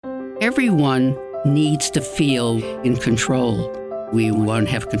Everyone needs to feel in control. We want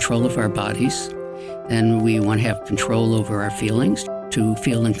to have control of our bodies, and we want to have control over our feelings, to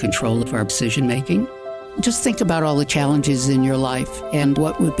feel in control of our decision making. Just think about all the challenges in your life and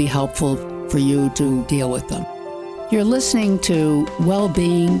what would be helpful for you to deal with them. You're listening to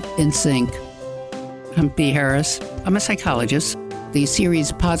Well-Being in Sync. I'm Bea Harris. I'm a psychologist. These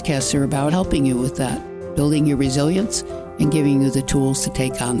series of podcasts are about helping you with that, building your resilience and giving you the tools to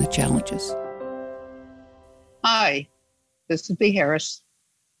take on the challenges. Hi, this is Bea Harris.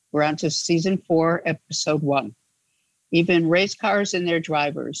 We're on to season 4, episode 1. Even race cars and their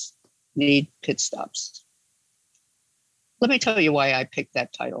drivers need pit stops. Let me tell you why I picked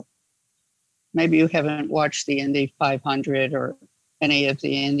that title. Maybe you haven't watched the Indy 500 or any of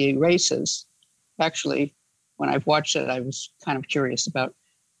the Indy races. Actually, when I've watched it, I was kind of curious about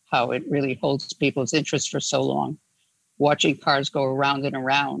how it really holds people's interest for so long, watching cars go around and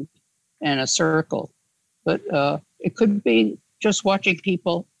around in a circle. But it could be just watching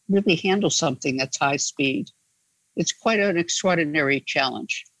people really handle something that's high speed. It's quite an extraordinary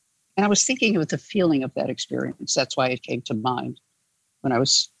challenge. And I was thinking of the feeling of that experience. That's why it came to mind when I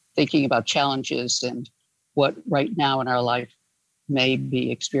was thinking about challenges and what right now in our life may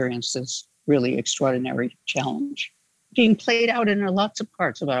be experienced as really extraordinary challenge being played out in lots of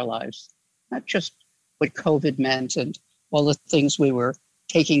parts of our lives, not just what COVID meant and all the things we were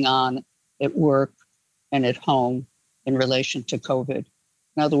taking on at work and at home in relation to COVID.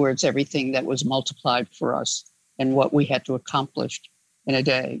 In other words, everything that was multiplied for us and what we had to accomplish in a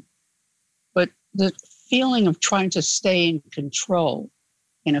day. But the feeling of trying to stay in control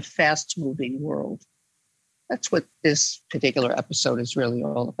in a fast-moving world, that's what this particular episode is really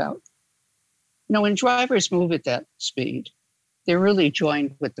all about. You know, when drivers move at that speed, they're really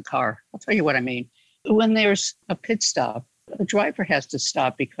joined with the car. I'll tell you what I mean. When there's a pit stop, the driver has to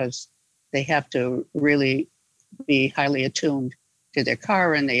stop because they have to really be highly attuned to their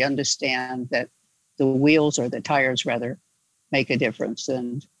car, and they understand that the wheels, or the tires rather, make a difference,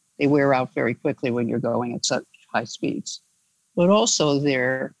 and they wear out very quickly when you're going at such high speeds. But also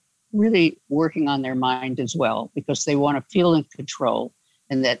they're really working on their mind as well, because they want to feel in control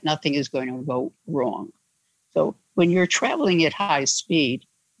and that nothing is going to go wrong. So when you're traveling at high speed,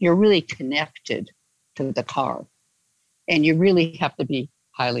 you're really connected to the car, and you really have to be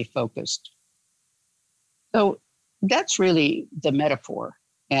highly focused. So that's really the metaphor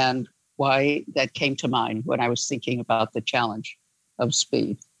and why that came to mind when I was thinking about the challenge of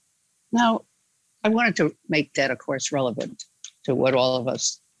speed. Now, I wanted to make that, of course, relevant to what all of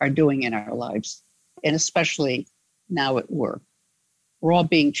us are doing in our lives, and especially now at work. We're all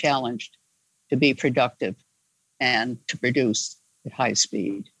being challenged to be productive and to produce at high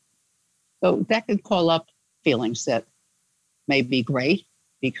speed. So that can call up feelings that may be great,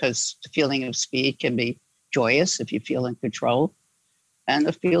 because the feeling of speed can be joyous if you feel in control. And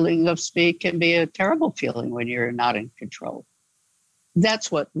the feeling of speed can be a terrible feeling when you're not in control.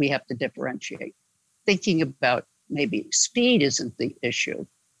 That's what we have to differentiate. Thinking about maybe speed isn't the issue,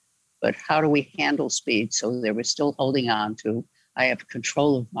 but how do we handle speed so that we're still holding on to, I have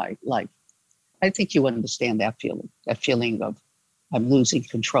control of my life. I think you understand that feeling of I'm losing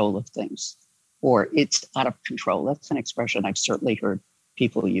control of things, or it's out of control. That's an expression I've certainly heard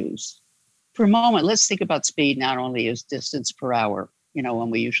people use. For a moment, let's think about speed not only as distance per hour. You know, when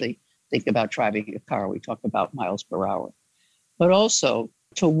we usually think about driving a car, we talk about miles per hour, but also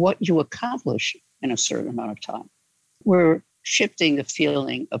to what you accomplish in a certain amount of time. We're shifting the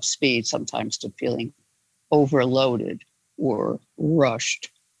feeling of speed sometimes to feeling overloaded or rushed.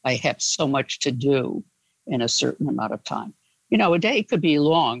 I have so much to do in a certain amount of time. You know, a day could be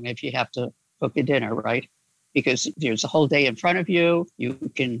long if you have to cook a dinner, right? Because there's a whole day in front of you. You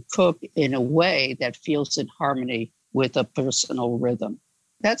can cook in a way that feels in harmony with a personal rhythm.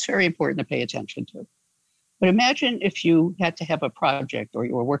 That's very important to pay attention to. But imagine if you had to have a project, or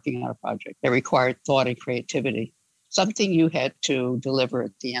you were working on a project that required thought and creativity, something you had to deliver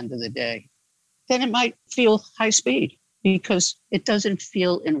at the end of the day. Then it might feel high speed because it doesn't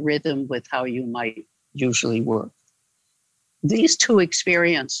feel in rhythm with how you might usually work. These two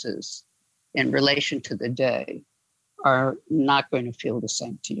experiences in relation to the day are not going to feel the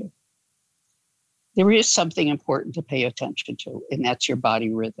same to you. There is something important to pay attention to, and that's your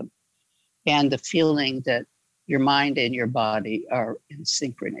body rhythm and the feeling that your mind and your body are in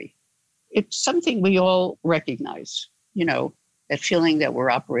synchrony. It's something we all recognize, you know, that feeling that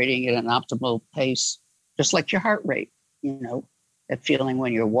we're operating at an optimal pace, just like your heart rate, you know, that feeling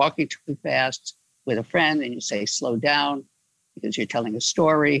when you're walking too fast with a friend and you say, slow down because you're telling a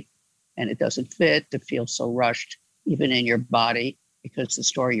story and it doesn't fit to feel so rushed, even in your body. because the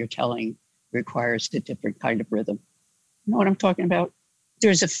story you're telling requires a different kind of rhythm. You know what I'm talking about?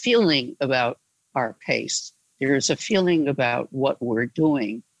 There's a feeling about our pace. There's a feeling about what we're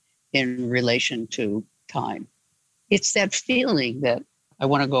doing in relation to time. It's that feeling that I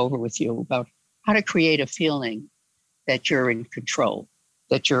want to go over with you about how to create a feeling that you're in control,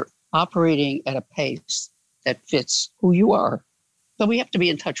 that you're operating at a pace that fits who you are. So we have to be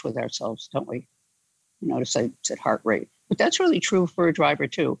in touch with ourselves, don't we? You notice I said heart rate, but that's really true for a driver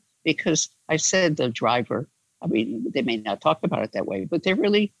too, because I said the driver, I mean, they may not talk about it that way, but they're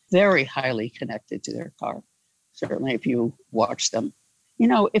really very highly connected to their car. Certainly if you watch them. You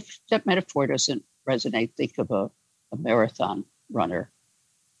know, if that metaphor doesn't resonate, think of a marathon runner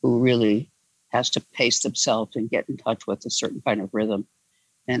who really has to pace themselves and get in touch with a certain kind of rhythm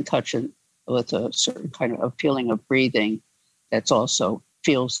and touch it with a certain kind of feeling of breathing that's also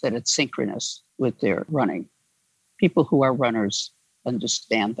feels that it's synchronous with their running. People who are runners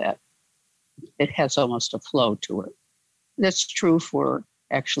understand that. It has almost a flow to it. That's true for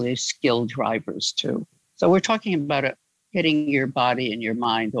actually skilled drivers too. So we're talking about it, getting your body and your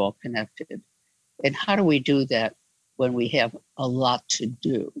mind all connected. And how do we do that when we have a lot to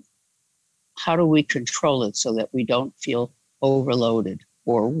do? How do we control it so that we don't feel overloaded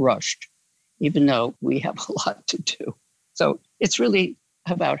or rushed, even though we have a lot to do? So it's really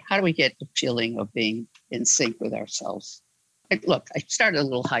about how do we get the feeling of being in sync with ourselves. Look, I started a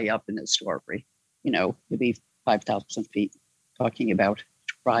little high up in this story, you know, maybe 5,000 feet, talking about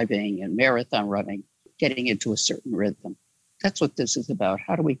driving and marathon running, getting into a certain rhythm. That's what this is about.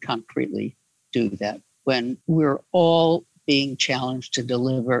 How do we concretely do that when we're all being challenged to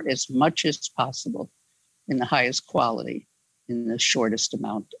deliver as much as possible in the highest quality in the shortest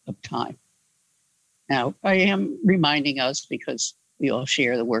amount of time? Now, I am reminding us because we all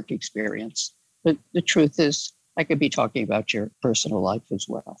share the work experience, but the truth is I could be talking about your personal life as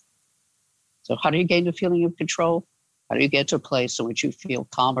well. So how do you gain the feeling of control? How do you get to a place in which you feel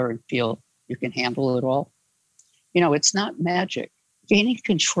calmer and feel you can handle it all? You know, it's not magic. Gaining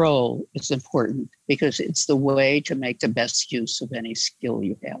control is important because it's the way to make the best use of any skill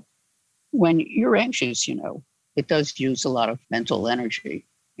you have. When you're anxious, you know, it does use a lot of mental energy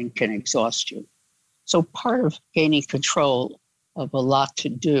and can exhaust you. So part of gaining control of a lot to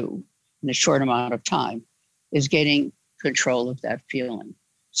do in a short amount of time is getting control of that feeling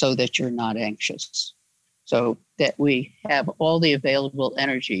so that you're not anxious, so that we have all the available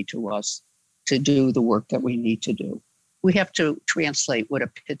energy to us to do the work that we need to do. We have to translate what a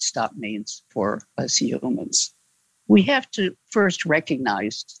pit stop means for us humans. We have to first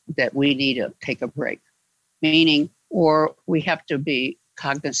recognize that we need to take a break, meaning, or we have to be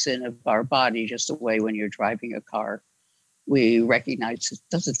cognizant of our body just the way when you're driving a car. We recognize it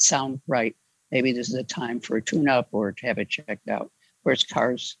doesn't sound right. Maybe this is a time for a tune-up or to have it checked out. Of course,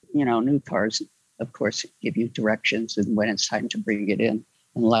 cars, you know, new cars, of course, give you directions and when it's time to bring it in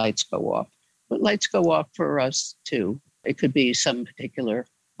and lights go off. But lights go off for us too. It could be some particular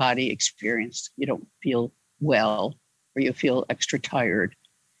body experience. You don't feel well, or you feel extra tired,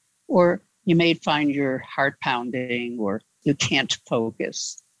 or you may find your heart pounding, or you can't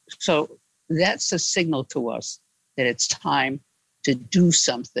focus. So that's a signal to us that it's time to do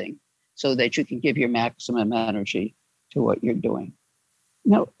something so that you can give your maximum energy to what you're doing.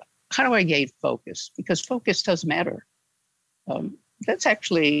 Now, how do I gain focus? Because focus does matter. That's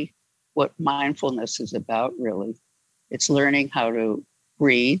actually what mindfulness is about, really. It's learning how to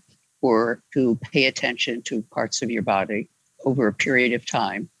breathe or to pay attention to parts of your body over a period of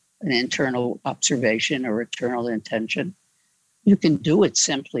time, an internal observation or internal intention. You can do it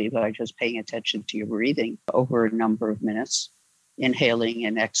simply by just paying attention to your breathing over a number of minutes, inhaling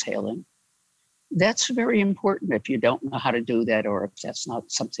and exhaling. That's very important if you don't know how to do that or if that's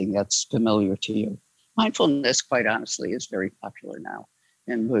not something that's familiar to you. Mindfulness, quite honestly, is very popular now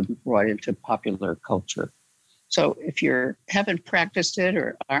and been brought into popular culture. So if you haven't practiced it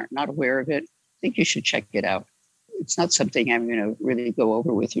or aren't not aware of it, I think you should check it out. It's not something I'm going to really go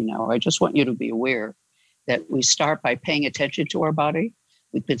over with you now. I just want you to be aware that we start by paying attention to our body.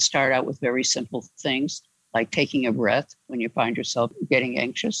 We could start out with very simple things like taking a breath when you find yourself getting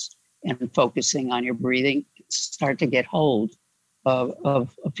anxious and focusing on your breathing. Start to get hold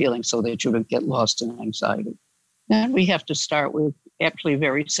of a feeling so that you don't get lost in anxiety. Then we have to start with actually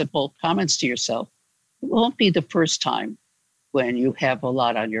very simple comments to yourself. It won't be the first time when you have a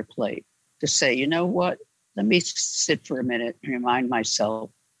lot on your plate to say, you know what, let me sit for a minute and remind myself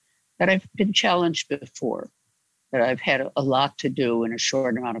that I've been challenged before, that I've had a lot to do in a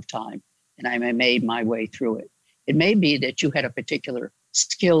short amount of time, and I made my way through it. It may be that you had a particular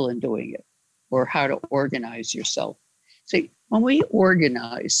skill in doing it or how to organize yourself. So When we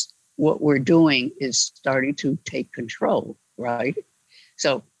organize, what we're doing is starting to take control, right?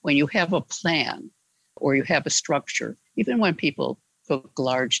 So when you have a plan or you have a structure, even when people cook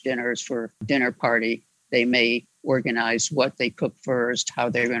large dinners for a dinner party, they may organize what they cook first, how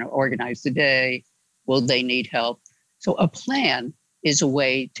they're going to organize the day, will they need help? So a plan is a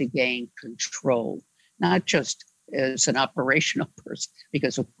way to gain control, not just as an operational person,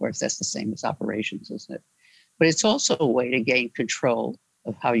 because of course that's the same as operations, isn't it? But it's also a way to gain control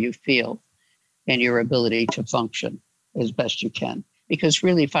of how you feel and your ability to function as best you can. Because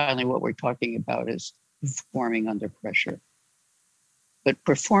really, finally, what we're talking about is performing under pressure. But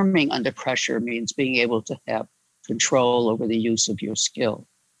performing under pressure means being able to have control over the use of your skill,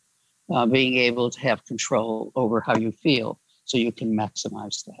 being able to have control over how you feel so you can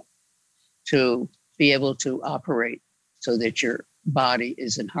maximize that, to be able to operate so that your body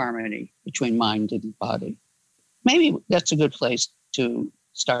is in harmony between mind and body. Maybe that's a good place to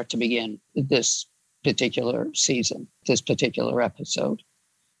start to begin this particular season, this particular episode,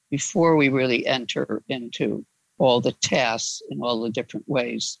 before we really enter into all the tasks and all the different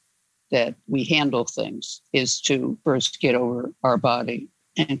ways that we handle things, is to first get over our body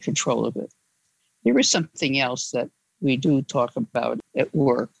and control of it. There is something else that we do talk about at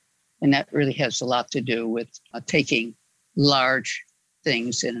work, and that really has a lot to do with taking large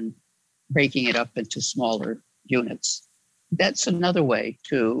things and breaking it up into smaller units. That's another way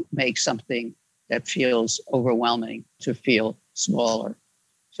to make something that feels overwhelming to feel smaller.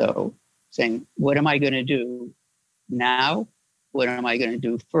 So saying, what am I going to do now? What am I going to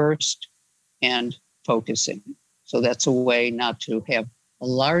do first? And focusing. So that's a way not to have a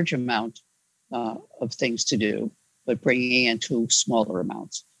large amount of things to do, but bringing into smaller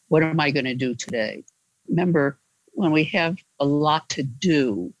amounts. What am I going to do today? Remember, when we have a lot to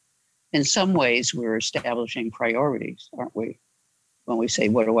do, in some ways we're establishing priorities, aren't we? When we say,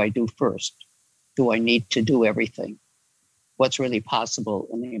 what do I do first? Do I need to do everything? What's really possible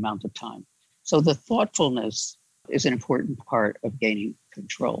in the amount of time? So the thoughtfulness is an important part of gaining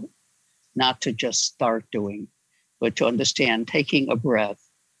control, not to just start doing, but to understand taking a breath,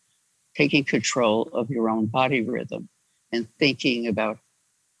 taking control of your own body rhythm, and thinking about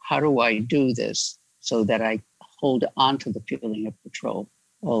how do I do this so that I hold on to the feeling of control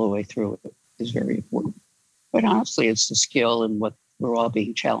all the way through it is very important. But honestly, it's the skill and what we're all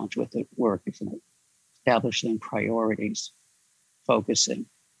being challenged with at work, isn't it? Establishing priorities, focusing,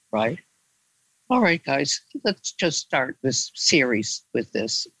 right? All right, guys, let's just start this series with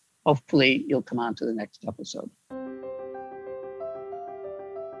this. Hopefully you'll come on to the next episode.